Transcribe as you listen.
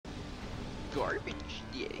Garbage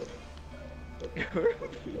day.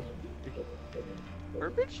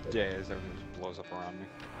 Garbage day as everything just blows up around me.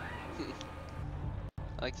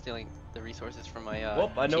 I like stealing the resources from my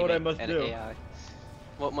Well, I know what I must and do. AI.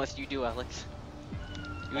 What must you do, Alex?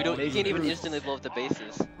 You can't even instantly blow up the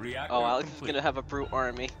bases. Oh, Alex is gonna have a brute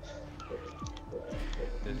army.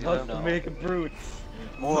 Must make brutes.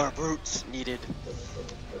 More brutes needed.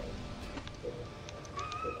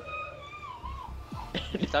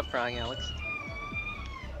 Stop crying, Alex.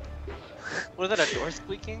 Was that a door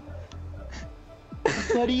squeaking?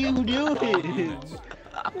 What are you doing?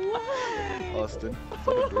 Austin, is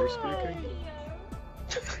that a door speaking?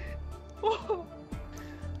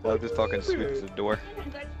 Well, I'm just talking sweet to the door.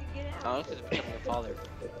 Alex is becoming a father.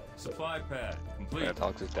 Supply pad complete. Yeah,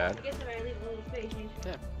 talks to his dad.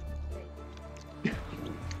 Yeah.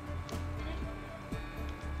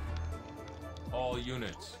 All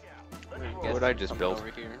units. What would I just build? Over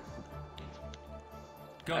here.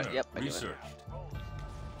 Gunner Yep, I knew it. researched.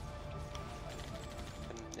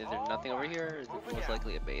 Is there nothing over here, or is it most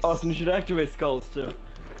likely a base? Austin, you should activate skulls too.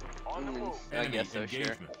 I Enemy guess so, sure.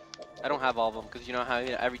 engagement. I don't have all of them, because you know how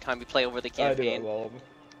every time we play over the I do campaign, have all of them.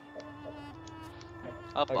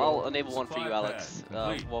 I'll enable one for you, Supply Alex. pad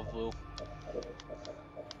complete. Wolf Blue.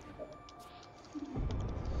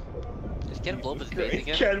 Just get him blow up his base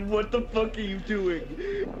again. Ken, what the fuck are you doing?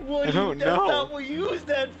 What I don't That's know. not what you use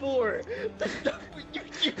that for. That's not what you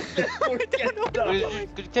use that for. Ken,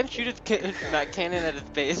 stop. Could Ken shoot his cannon at his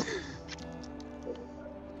base?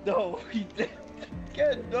 No, he didn't.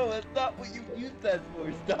 Ken, no, that's not what you use that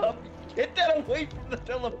for. Stop. Get that away from the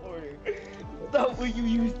teleporter. That's not what you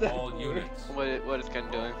use that All for. units. What is Ken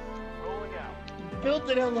doing? Built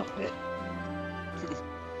an elephant.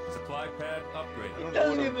 Supply pad upgraded. He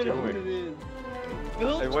doesn't even know what it is.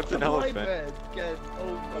 Built Hey, what's an a elephant? pad, Ken.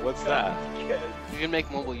 Oh my What's God, that? Ken. You can make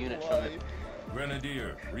mobile units from it.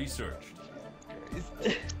 Grenadier researched.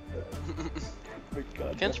 My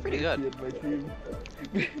God, Ken's pretty good. my team.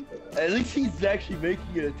 At least he's actually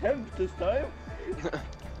making an attempt this time.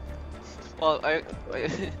 Well, I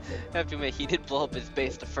have to admit, he did blow up his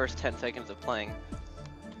base the first 10 seconds of playing.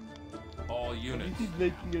 All At least units. he's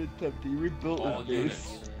making an attempt. He rebuilt All his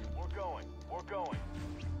base. units. We're going.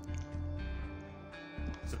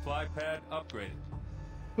 Supply pad upgraded.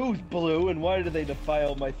 Who's blue and why do they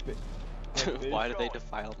defile my space? Why did they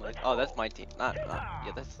defile my? Oh, that's my team. Not.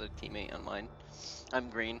 Yeah, that's the teammate on mine. I'm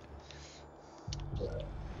green.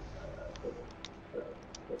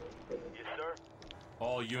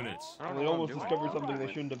 All units. I don't They know what I'm almost doing. discovered something they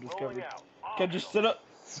shouldn't have discovered. Ken, just sit up.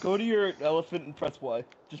 Go to your elephant and press Y.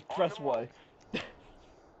 Just press Y.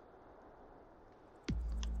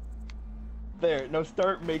 There. Now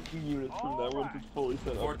start making units from that once it's fully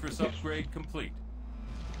set up. Fortress upgrade complete.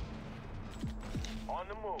 On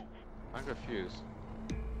the move. I'm confused.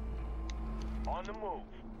 On the move.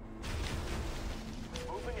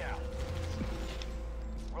 Moving out.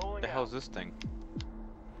 Rolling What the out. hell's this thing?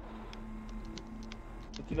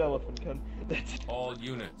 It's an elephant, Ken. That's it. All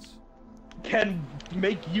units. Ken,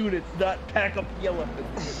 make units, not pack up the elephant.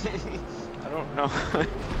 I don't know.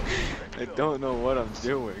 I don't know what I'm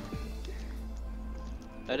doing.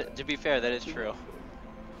 To be fair, that is true.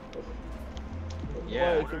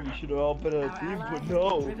 Yeah. I think we should have all been on a team, but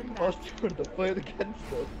no. Us two are the fight against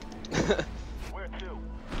us. Where to?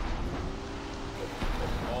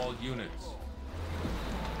 All units.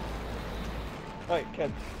 Alright,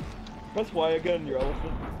 Ken. Press Y again, your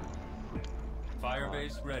elephant.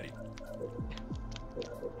 Firebase ready.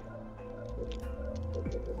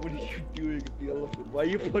 What are you doing with the elephant? Why are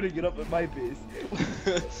you putting it up at my base?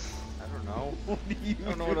 I don't know. What are you I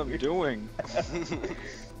don't know what I'm doing.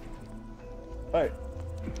 Alright.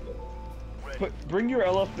 Bring your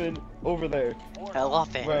elephant over there.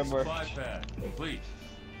 Elephant. Where I'm Supply marked. pad complete.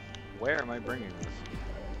 Where am I bringing this?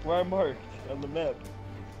 Where I'm marked on the map.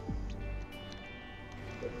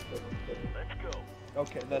 Let's go.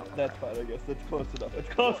 Okay, that's fine, I guess. That's close enough. It's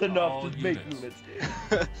close enough. All Just make units.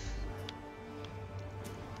 units.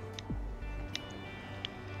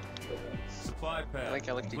 Supply pad I like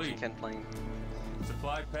how complete. Ken playing.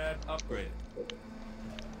 Supply pad upgraded.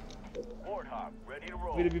 Warthog, ready to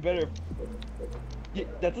roll. It'd be better. Yeah,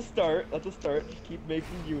 that's a start. That's a start. Just keep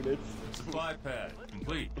making units. Supply pad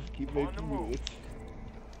complete. Just keep making units.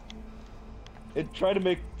 And try to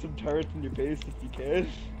make some turrets in your base if you can.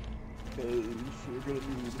 Because we're gonna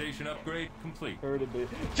need Station upgrade complete. turret in base.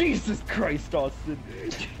 Jesus Christ, Austin!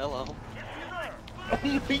 Hello. Oh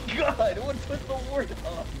my God! What's with the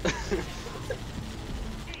Warthog?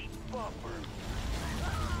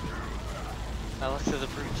 Alex is a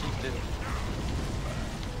brute chieftain.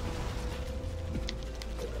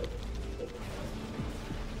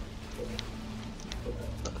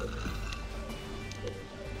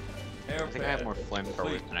 think I have more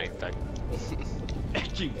flamethrowers than anything.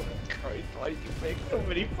 Jesus Christ, why did you make so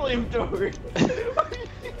many flamethrowers?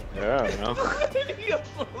 Yeah, I don't know. How many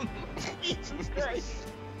of them? Jesus Christ.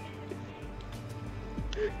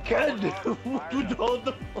 God, with all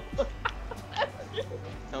the...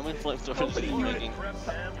 How many flamethrowers are you making?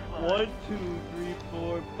 1, 2, 3,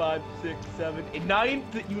 4, 5, 6, 7, 8, 9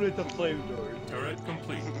 units of flamethrowers. Turret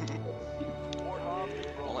complete.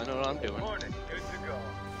 Well, I know what I'm doing. Hornet, good to go.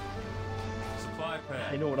 Supply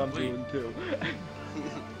pad. I know what I'm complete. doing too.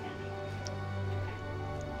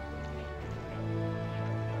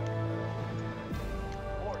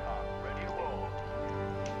 Warthog, ready to roll.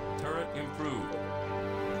 Turret improved.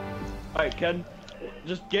 Alright, Ken,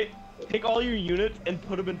 just take all your units and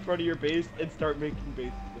put them in front of your base and start making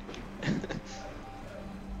bases.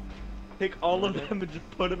 Take all of them and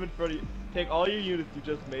just put them in front of you. Take all your units you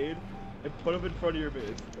just made and put them in front of your base.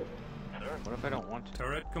 What if I don't want to?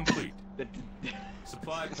 Turret complete.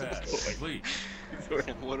 Supply pad complete.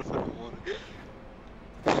 What if I don't want it?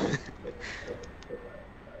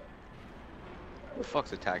 Who the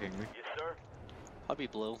fuck's attacking me? Yes, sir. Puppy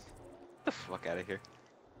blue. Get the fuck out of here.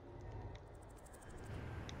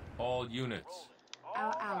 All units.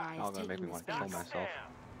 Our ally Oh, is that made me taking want to kill space. myself.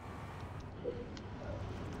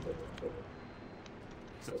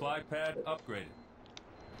 Supply pad upgraded.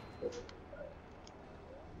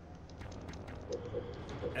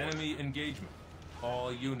 Enemy engagement.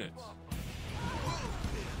 All units.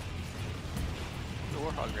 The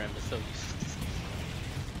Warhog Ram is so useless.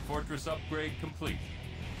 Fortress upgrade complete.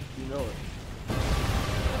 You know it.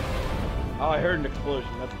 Oh, I heard an explosion.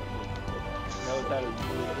 That's not good. That was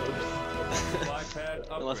how it Supply pad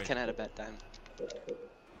Unless upgraded. Ken had a bad time.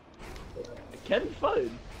 Ken's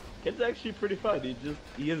fine. Ken's actually pretty fine.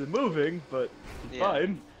 He isn't moving, but he's Yeah.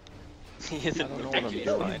 fine. He isn't I don't know what I'm actually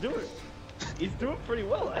doing. fine. He's doing pretty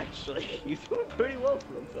well actually. He's doing pretty well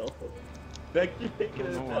for himself. Thank you for taking it.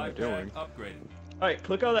 I don't know Supply I'm doing. pad upgraded. Alright,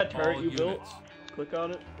 click on that turret All you built. units. Click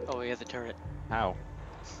on it. Oh, he has a turret. How?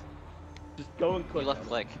 Just go and You click. left on it.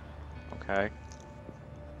 click. Okay.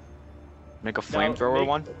 Make a Now, flamethrower make-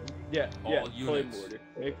 one? Yeah, All flame units. mortar.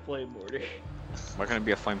 Make flame mortar. Why can't it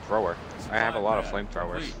be a flamethrower? I have a lot of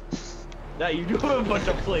flamethrowers. Now you do have a bunch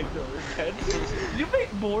of flamethrowers, Ken. Did you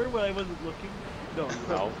make more when I wasn't looking? No.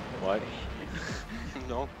 No. What?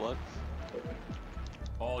 No, what?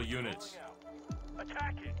 All units.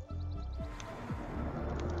 Attacking.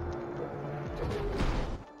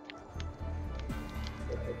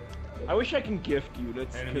 I wish I can gift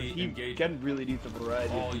units, Enemy because engagement. Ken really needs a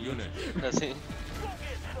variety. All of units. units. Does he? Go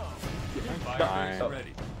get some. Fire Fine. base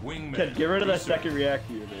ready. Wingman. Ken, get rid of that research. second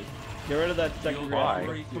reactor unit. Get rid of that second Field reactor.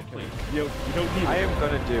 recovery complete. You don't need I it. am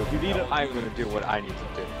gonna do. You need a- I'm gonna do what I need to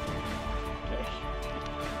do. Okay.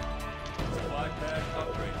 Supply pad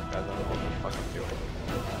upgraded. I don't know what I'm fucking doing.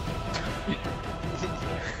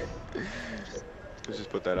 Let's just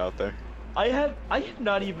put that out there. I have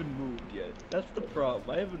not even moved yet. That's the problem.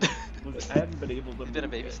 I haven't been able to He's move been a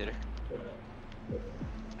yet. babysitter.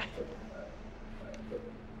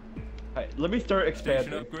 Alright, let me start Station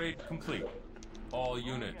expanding. upgrade complete. All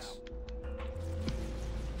units.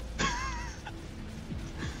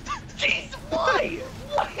 Jeez, why?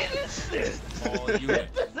 What is this? All Get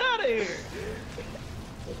units. this out of here!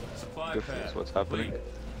 Supply Good for pad. this, what's happening? complete.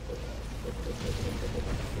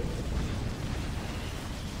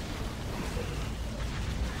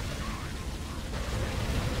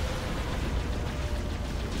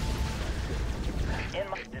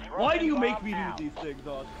 Why do you make me do these things,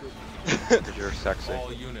 Austin? Because you're sexy.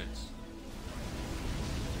 All units.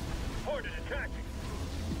 Hornet attacking.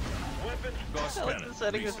 Weapons. Ghost I like cannon. the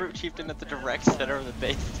setting his research. root chieftain at the direct center of the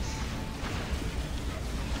base.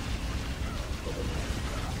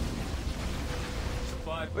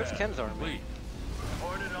 Supply Where's pad Ken's army? complete.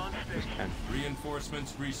 Hornet on station. Ken.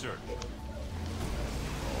 Reinforcements research.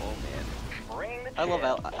 Oh man. Bring the I love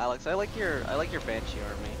chip. Alex. I like your Banshee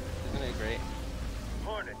army. Isn't it great?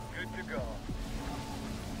 Hornet, good to go.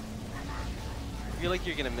 I feel like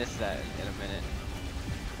you're gonna miss that in a minute.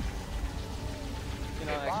 You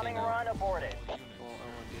know, actually, Bombing no. run aborted. Well, I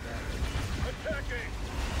won't do that. Attacking.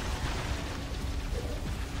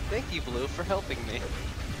 Thank you, Blue, for helping me.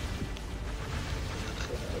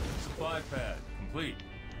 Supply pad complete.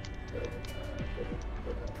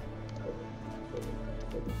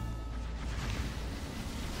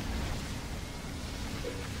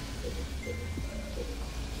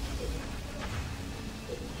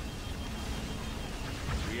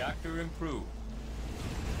 Reactor improved.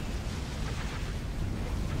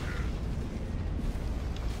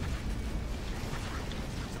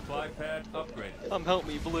 Supply pad upgraded. Help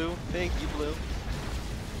me, Blue. Thank you, Blue.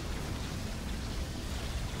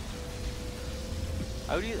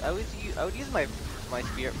 I would use my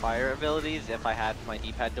spirit fire abilities if I had my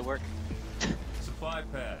D-pad to work. Supply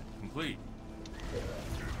pad complete.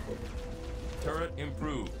 Turret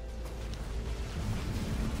improved.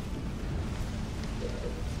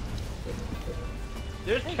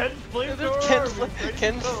 There's Ken's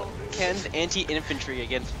flamethrower. Ken's anti-infantry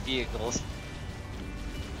against vehicles.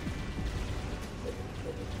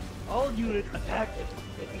 All units attack it.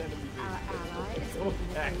 Our ally is Oh,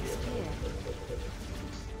 moving back against here. here.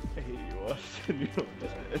 I hate you, Austin. You don't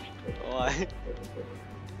understand. Why?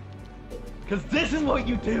 Cause this is what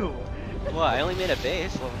you do. Well, I only made a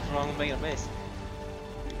base. What's wrong with making a base?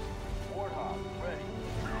 Warthog,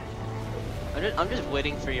 ready. I'm just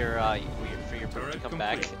waiting for your boat to Turret come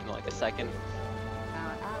back complete. in like a second.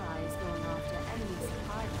 Our ally is going after enemy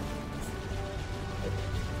supply lines.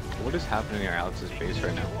 What is happening at Alex's base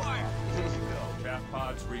right now? Cap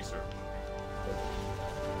pods research.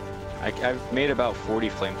 I've made about 40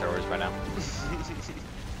 flamethrowers by now.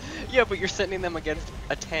 Yeah, but you're sending them against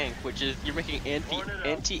a tank, which is you're making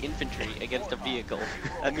anti-infantry against a vehicle.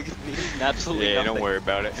 That means absolutely Yeah, nothing. don't worry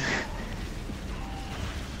about it.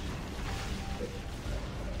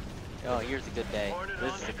 Oh, here's a good day.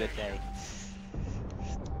 This is a good day.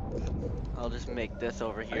 I'll just make this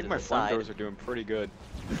over I here think to my the side. flamethrowers are doing pretty good.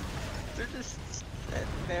 They're just sitting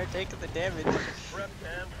there taking the damage. Prep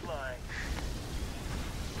and flying.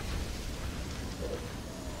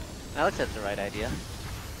 Alex has the right idea.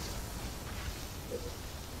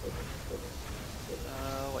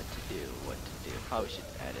 What to do? Probably should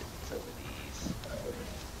edit some of these.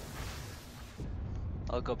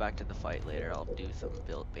 I'll go back to the fight later. I'll do some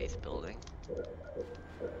base building.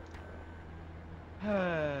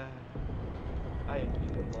 I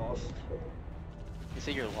am lost. You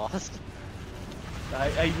say you're lost?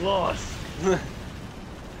 I lost.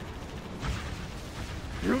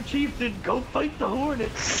 True chieftain, go fight the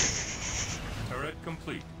hornets. Turret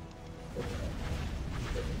complete.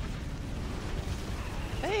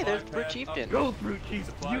 Hey, there's Supply Brute pad Chieftain. upgrade. Go, Brute Chief.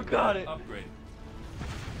 Supply You got pad it. Upgraded.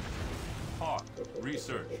 Hawk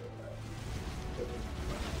research.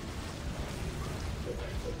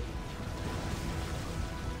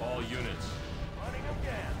 All units. Running them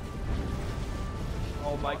down.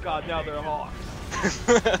 Oh my god, now they're hawks.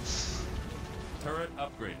 Turret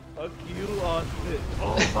upgrade. Fuck you, Austin.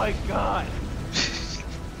 Oh my god.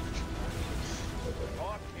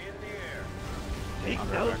 Hawk in the air. Take I'm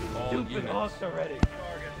those right back. All stupid units. hawks already.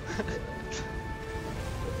 Target.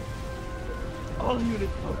 All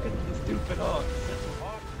units focus on the stupid hawks.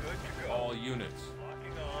 Hawk good to go. All units.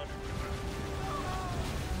 Locking on.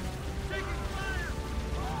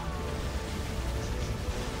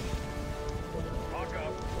 Hawk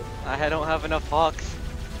up. I don't have enough hawks.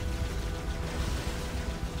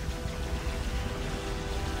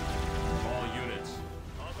 All units.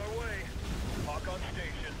 On their way. Hawk on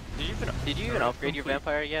station. Did you even upgrade your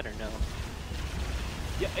vampire yet or no?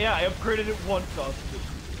 Yeah, I upgraded it once, Austin.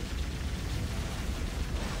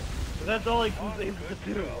 But that's all I was able to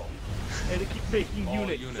do. And to keep making All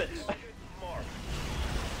units. units. Mark.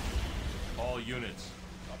 All units.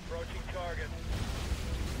 Approaching target.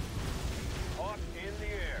 Hawk in the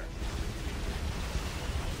air.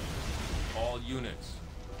 All units.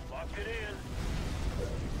 Locked it in.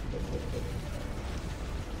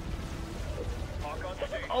 Hawk on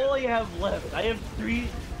station. All I have left, I have 3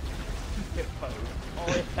 hit fighters. All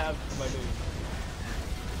I have is my name.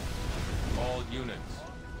 All units.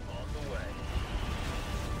 On the way.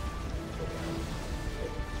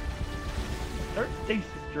 Start stasis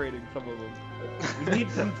draining some of them. We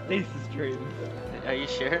need some stasis draining. Are you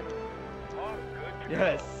sure? Hawk good to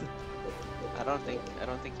Yes. I don't think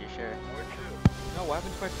you're sure. go. Where to? No, what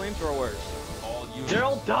happened to my flamethrowers? All units. They're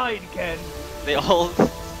all died, Ken. They're all bad.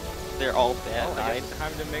 Oh, I guess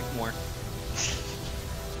time to make more.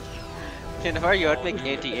 Ken, if I were you, I'd make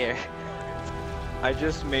anti-air. I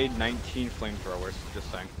just made 19 flamethrowers, just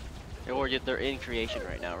saying. Or they're in creation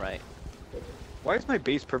right now, right? Why is my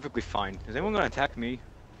base perfectly fine? Is anyone gonna attack me?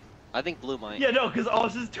 I think Blue might. Yeah, no, because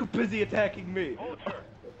Austin's too busy attacking me.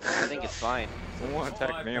 I think it's fine. Someone wanna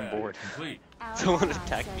attack me, I'm bored. Complete. Our Someone ally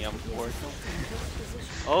attack me, says I'm the bored. vehicle can take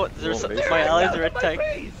position. Oh, there's Well, my allies are Out of my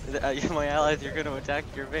attacking. base. My allies are gonna attack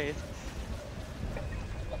your base.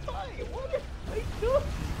 Why? What did I do?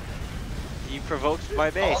 You provoked my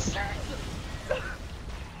base.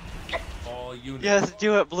 All units. Yes,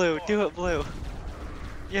 do it, Blue. Do it, Blue.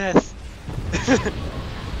 Yes.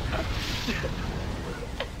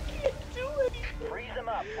 Freeze them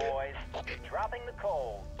up, boys. Dropping the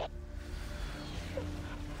coal.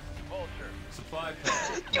 Vulture. Supply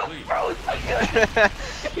pad complete.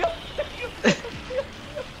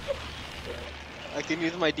 I can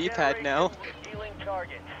use my D-pad now. Healing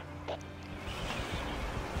targets.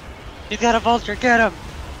 He's got a vulture, get him!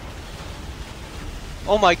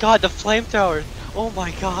 Oh my god, the flamethrowers! Oh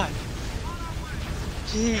my god!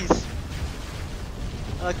 Jeez!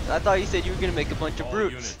 I thought you said you were gonna make a bunch of All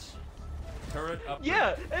brutes. units. Turret up.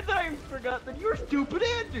 Yeah, and I forgot that you're stupid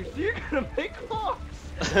Andrew, so you're gonna make hawks.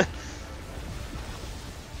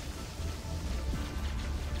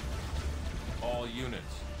 All units.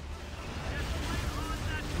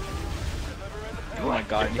 Oh my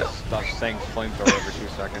god, you stop saying flamethrower every 2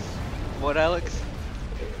 seconds. What, Alex?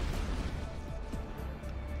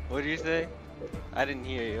 What did you say? I didn't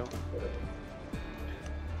hear you.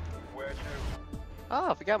 Where to?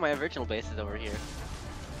 Oh, I forgot my original base is over here.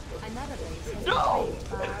 Another base has No! been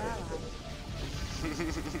saved by our ally.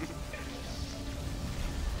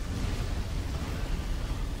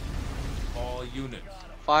 All units.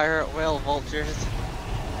 Fire at will, vultures.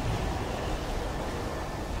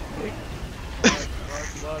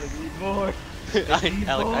 I need more.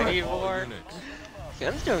 Alex, I need All more. units.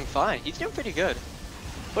 Ken's doing fine. He's doing pretty good.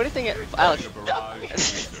 Funny thing, Alex.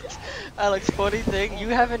 Alex, funny thing, you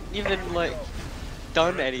haven't even like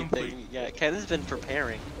done anything yet. Ken's been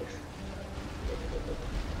preparing.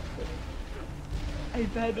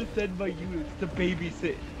 I've had to send my units to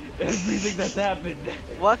babysit everything that's happened.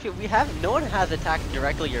 Well, actually, no one has attacked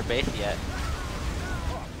directly your base yet.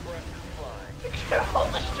 All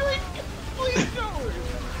the strings, flamethrowers.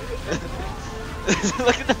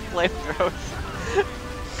 Look at the flamethrowers.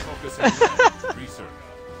 Focus on research.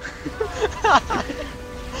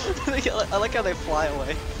 I like how they fly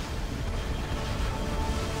away.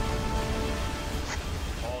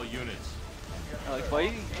 All units. Alex, why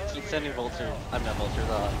do you keep sending vultures? I'm not vultures,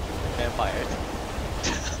 vampires.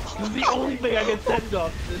 This is the only thing I can send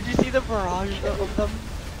off. Did you see the barrage of them?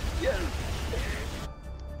 Yes.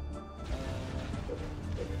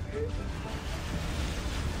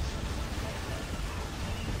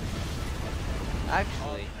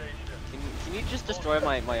 Actually, can you just destroy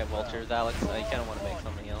my vultures, Alex? I kind of want to make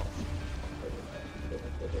something else.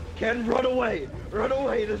 Ken, run away! Run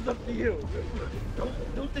away! It's up to you.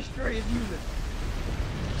 Don't destroy his units.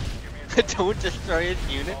 Don't destroy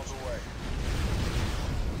his units.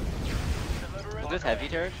 Is this heavy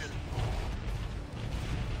turrets?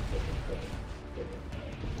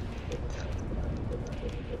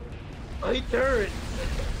 My turret.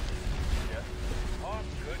 Hawk,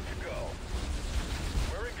 good to go.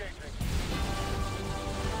 We're engaging.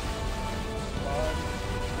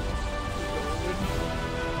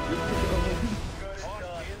 Good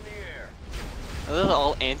Hawk in the air. Are those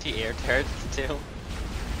all anti-air turrets too?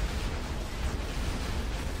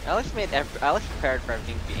 Alex prepared for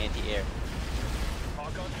everything to be anti-air. Hawk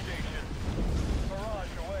on station.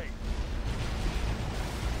 Barrage away.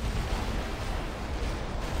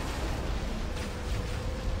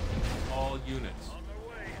 All units. On their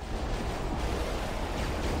way.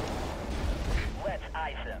 Let's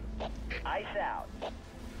ice him. Ice out.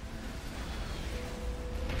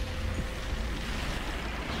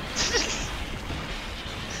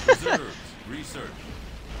 Reserves. Research.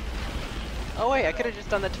 Oh wait, I could have just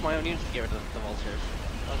done that to my own units to get rid of the vultures.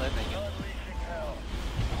 What was I thinking? Unleashing hell.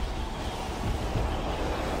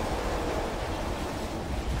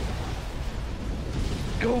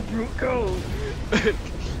 Go, brute, go!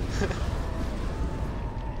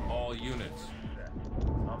 All units.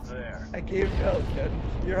 I'm there. I gave help, Ken.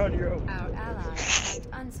 You're on your own. Our ally attacked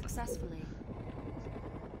unsuccessfully.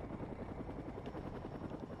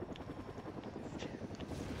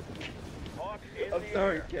 Hawk in I'm the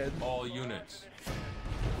sorry, air. Ken. All units.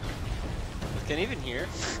 Can even hear?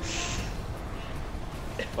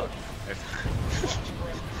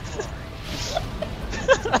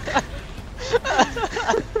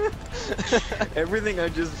 Everything I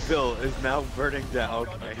just built is now burning down.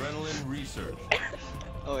 Adrenaline research.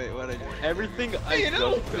 Oh wait, what did I do? Everything I Hey, just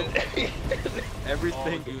no. built.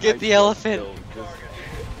 Everything. Get I the just elephant. built just-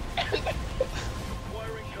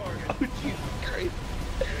 Firing target. Oh, Jesus Christ.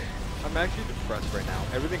 I'm actually depressed right now.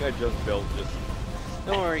 Everything I just built just.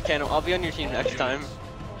 Don't worry, Ken. I'll be on your team next time.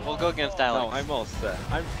 We'll go against Alex. No, I'm all set.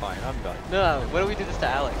 I'm fine. I'm done. No, what do we do this to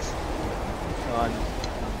Alex? Done.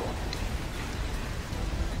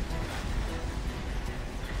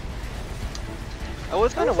 I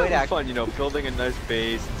was kind of It's wait fun, you know, building a nice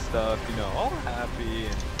base and stuff. You know, all happy.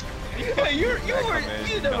 And Yeah, you I come in,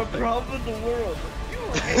 didn't have a nothing. problem in the world. You were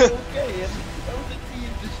okay, and that was a team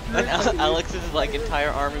And destroyed. Alex's like entire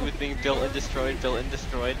army was being built and destroyed,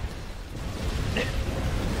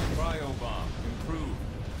 Cryo bomb. Improved.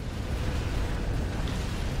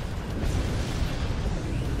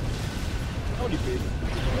 How many bases?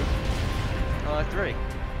 Oh, 3.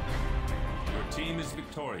 Your team is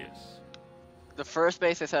victorious. The first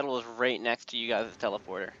base I said was right next to you guys'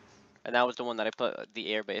 teleporter. And that was the one that I put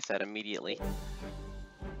the air base at immediately.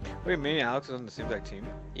 Wait, me and Alex was on the same exact team?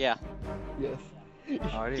 Yeah. Yes.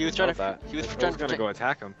 Oh, I didn't He was even know trying that. to. He was I trying was to. gonna go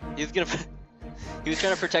attack him. He was gonna. He was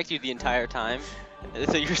trying to protect you the entire time.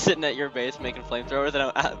 So you're sitting at your base making flamethrowers,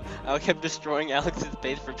 and I kept destroying Alex's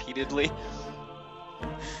base repeatedly.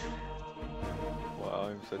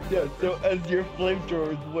 Wow, I'm such Yeah, so as your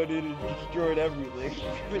flamethrowers went in and destroyed everything.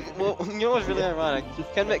 Well, you know what's really ironic?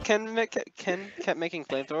 Ken kept making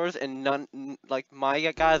flamethrowers, and like my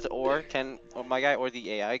guys or my guy or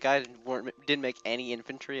the AI guys didn't make any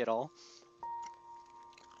infantry at all.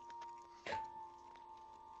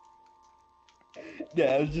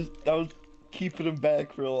 Yeah, I was keeping him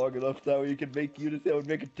back for long enough that way you could make units that would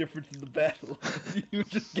make a difference in the battle. You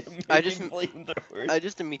just get making flamethrowers. I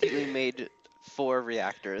just immediately made 4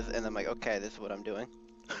 reactors, and I'm like, okay, this is what I'm doing.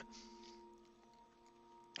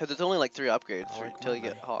 Because it's only like 3 upgrades until you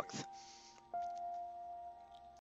get Hawks.